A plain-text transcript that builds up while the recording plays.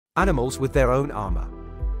Animals with their own armor.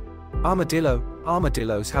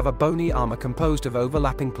 Armadillos have a bony armor composed of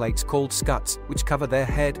overlapping plates called scuts, which cover their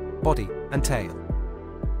head, body, and tail.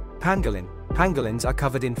 Pangolins are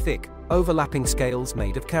covered in thick, overlapping scales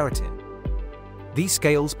made of keratin. These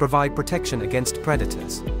scales provide protection against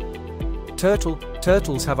predators.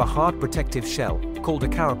 Turtles have a hard protective shell, called a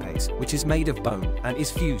carapace, which is made of bone and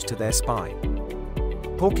is fused to their spine.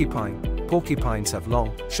 Porcupines have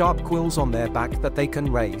long, sharp quills on their back that they can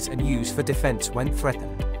raise and use for defense when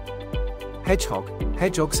threatened.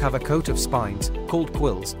 Hedgehogs have a coat of spines, called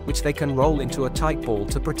quills, which they can roll into a tight ball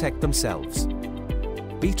to protect themselves.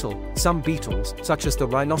 Some beetles, such as the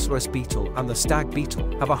rhinoceros beetle and the stag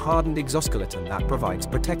beetle, have a hardened exoskeleton that provides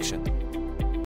protection.